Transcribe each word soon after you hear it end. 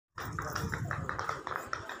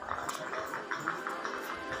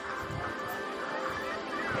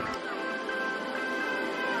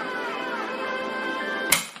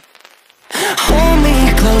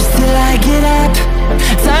I get up.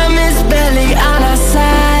 Time is barely on our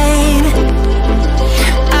side.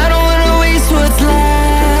 I don't wanna waste what's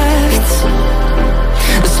left.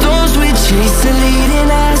 The storms we chase are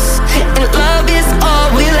leading us, and love is all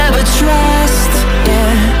we'll ever trust.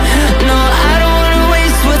 Yeah, no, I don't wanna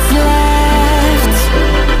waste what's left.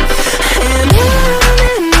 And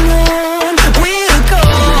on we'll go,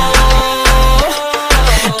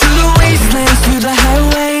 through the wastelands, through the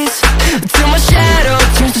highways, till my shadow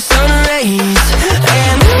turns to sun rays.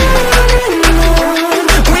 And on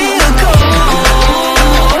we'll go,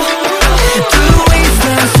 through the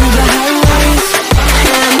wastelands, through the highways.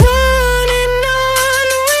 And on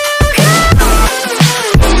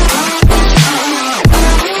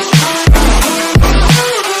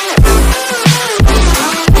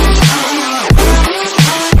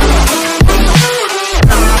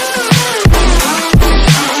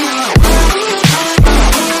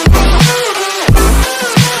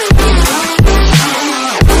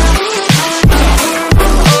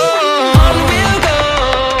we'll go.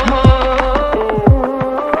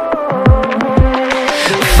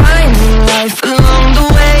 Finding life along the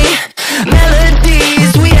way,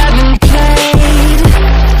 melodies we haven't played.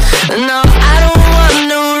 No, I don't want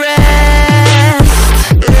no rest.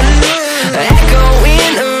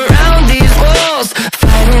 Echoing around these walls,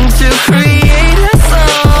 fighting to create a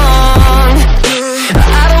song.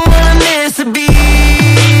 I don't wanna miss a beat.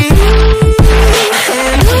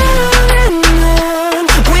 And on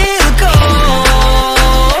we'll go,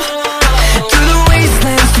 through the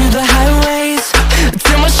wastelands, through the highways,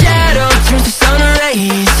 till my shadow turns to sun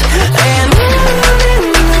rays. And on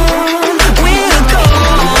we'll go,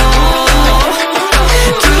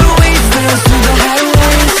 through the wastelands, through the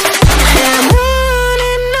highways. And on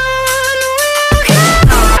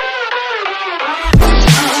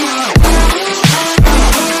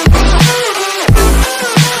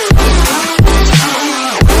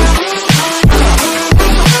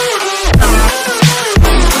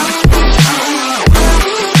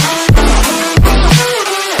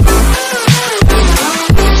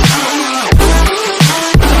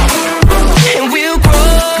and we'll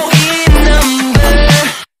grow in number,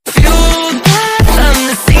 fueled by them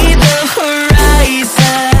to see the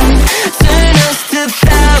horizon, turn us to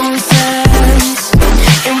thousands.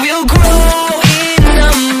 And we'll grow in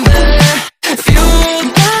number, fueled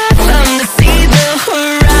by them to see the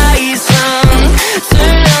horizon,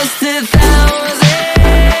 turn us to thousands.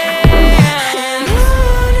 And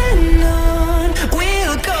on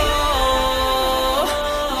we'll go,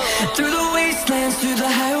 through the wastelands, through the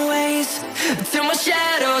highways, till my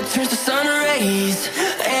shadow turns to sun rays.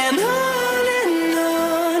 And on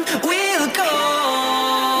we'll go,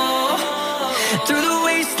 through the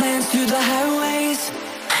wastelands, through the highways.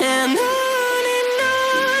 And on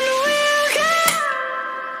we'll go.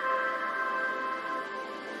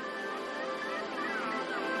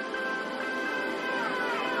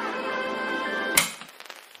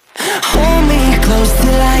 Hold me close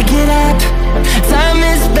till I get up. Time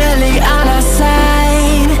is barely on our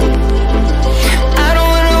side. I don't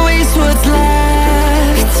wanna waste what's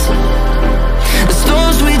left. The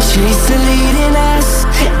storms we chase are leading us,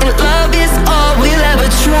 and love is all we'll ever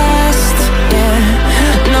trust. Yeah,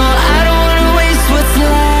 no, I don't wanna waste what's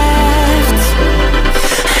left.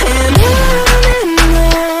 And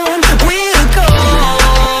on we'll go,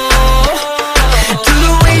 through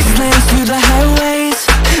the wastelands, through the highways,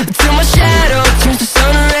 till my shadow turns to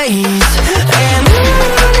sun rays. And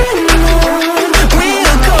on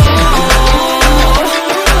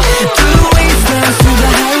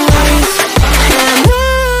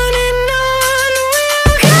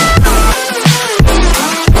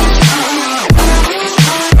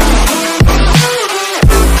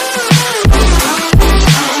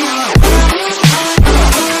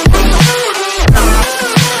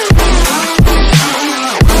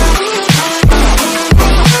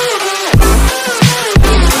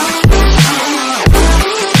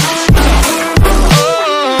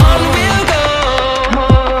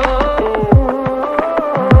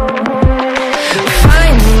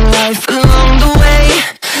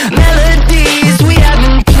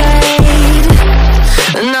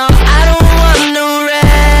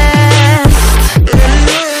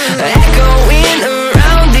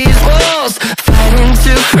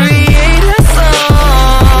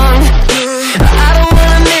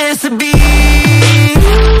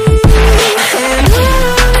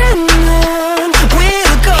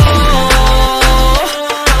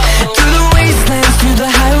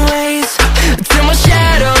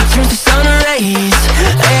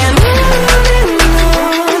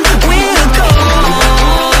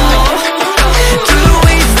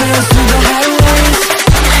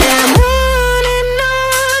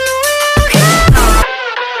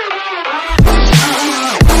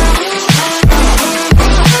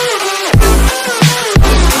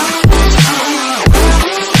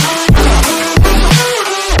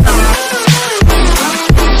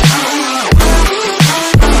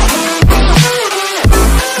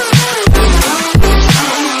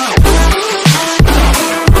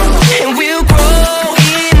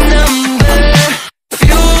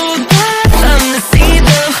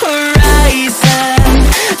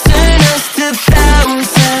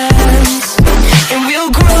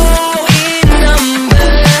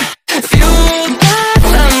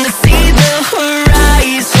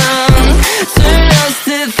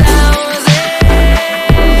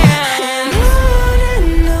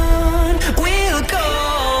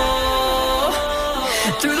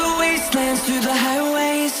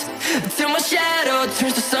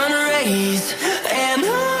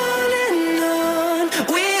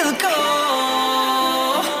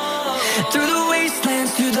through the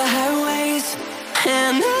wastelands, through the highways,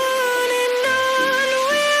 and on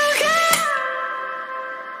we'll go.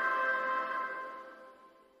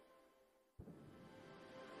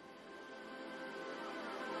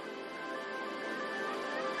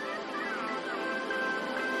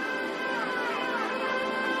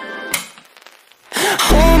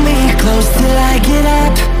 Hold me close till I get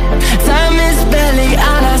up. Time is barely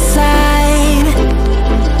on our side.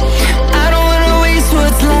 I don't wanna waste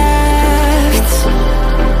what's left.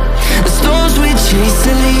 The storms we chase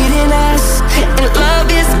are leading